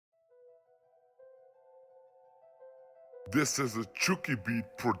This is a Chucky Beat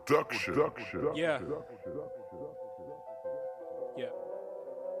production. Yeah. Yeah.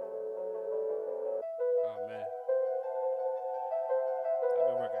 Oh man. I've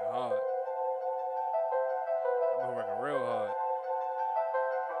been working hard. I've been working real hard.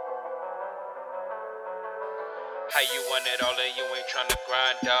 How you want it all and you ain't tryna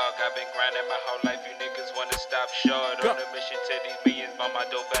grind, dog? I've been grinding my whole life, you niggas wanna stop short. Go. On a mission to these millions, by my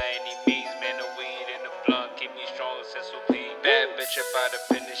dough by any means. Man, the weed and the blunt keep me strong since we peak. Bad bitch about the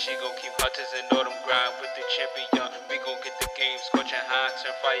business, she gon' keep hunters and all them grind with the champion. We gon' get the game scorching hot,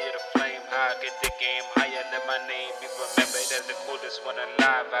 turn fire to flame high. Get the game higher, let my name be remembered as the coolest one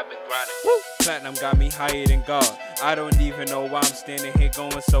alive. I've been grinding. Woo! Platinum got me higher than God. I don't even know why I'm standing here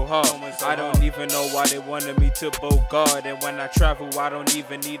going so hard. I don't even know why they wanted me to Bogart. And when I travel, I don't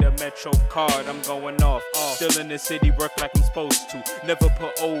even need a Metro card. I'm going off. Still in the city, work like I'm supposed to. Never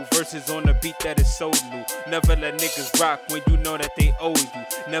put old verses on a beat that is so new. Never let niggas rock when you know that they owe you.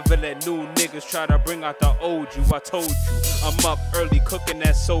 Never let new niggas try to bring out the old you. I told you, I'm up early cooking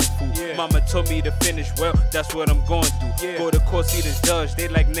that soul food. Yeah. Mama told me to finish well, that's what I'm going through. Yeah. Go to court, see the judge, they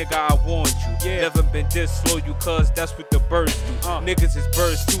like, nigga, I warned you. Yeah. Never been this slow, you cuz that's what the birds do. Niggas is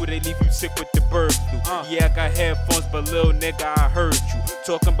birds too, they leave you sick with the bird flu. Yeah, I got headphones, but lil' nigga, I heard you.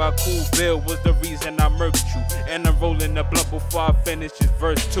 Talking about Kool Bill was the reason I murked you. And I'm rolling the blunt before I finish this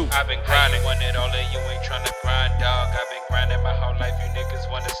verse too. I've been grinding, want it all and you ain't tryna grind, dog. I've been grinding my whole life, you niggas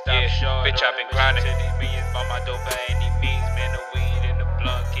wanna stop short. Bitch, I've been grinding to these millions by my dough by any means. Man, the weed and the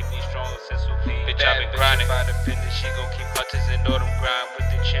blunt keep me strong since we peak. Bitch, I've been grinding by the business, she gon' keep hunters and all them grind with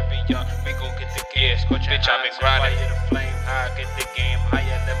the champion. We gon' get the game scorching. Bitch, I've been grinding. Fire the flame high, get the game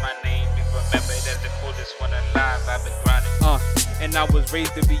higher, let my name be remembered as the coolest one alive. I've been grinding. And I was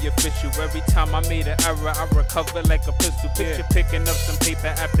raised to be official. Every time I made an error, I recover like a pistol. Picture picking up some paper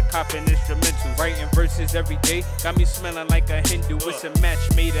after copying instrumentals. Writing verses every day, got me smelling like a Hindu. It's a match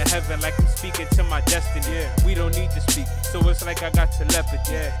made in heaven, like I'm speaking to my destiny. We don't need to speak, so it's like I got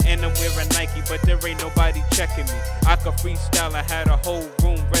telepathy. And I'm wearing Nike, but there ain't nobody checking me. I could freestyle, I had a whole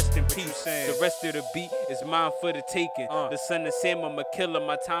room, rest in peace. The rest of the beat is mine for the taking. The son of Sam, I'm a killer,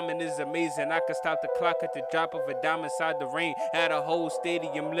 my timing is amazing. I could stop the clock at the drop of a dime inside the rain. Had a whole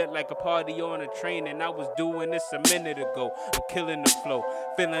stadium lit like a party on a train, and I was doing this a minute ago. I'm killing the flow,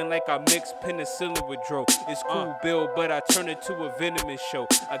 feeling like I mixed penicillin with Dro. It's Kool Bill, but I turn it to a venomous show.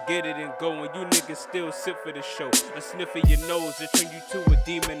 I get it and go, and you niggas still sit for the show. I sniff at your nose, it turn you to a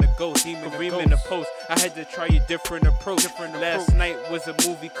demon, a ghost. Ream in the post, I had to try a different approach. Last night was a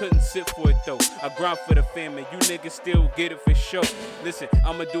movie, couldn't sit for it though. I grind for the family, you niggas still get it for show. Listen,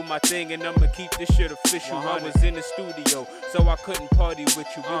 I'ma do my thing and I'ma keep this shit official. I was in the studio, so I couldn't party with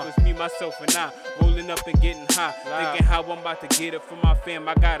you. It was me, myself, and I rolling up and getting high, thinking how I'm about to get it for my fam.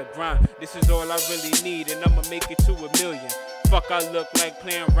 I gotta grind. This is all I really need, and I'ma make it to a million. Fuck, I look like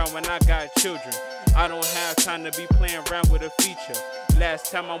playing around when I got children. I don't have time to be playing around with a feature.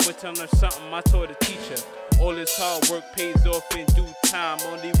 Last time I went to learn something, I told a teacher. All this hard work pays off in due time.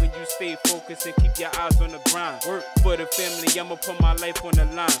 Only when you stay focused and keep your eyes on the grind. Work for the family, I'ma put my life on the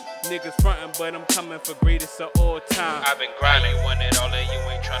line. Niggas frontin', but I'm coming for greatest of all time. I've been grinding, you want it all and you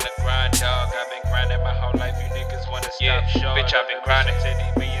ain't tryna grind, dog. I've been grinding my whole life, you niggas wanna stop short. Bitch, I've been grinding to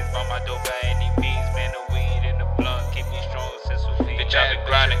these millions by my dough by any means. Man, the weed and the blunt keep me strong since we peak. Bitch, I've been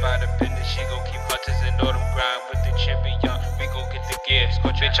grinding by the business, she gon' keep hunters and all them grind with the champion. We gon' get the game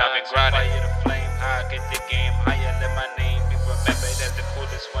scorching. Bitch, I've been grinding. Fire the flame high, get the game higher, let my name be remembered as the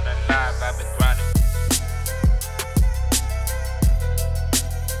coolest one alive. I've been grinding.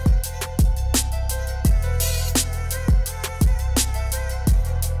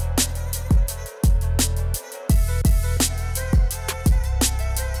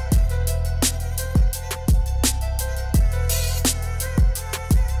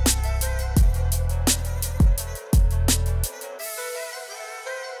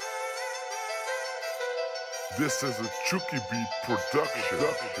 This is a Chucky Beat production.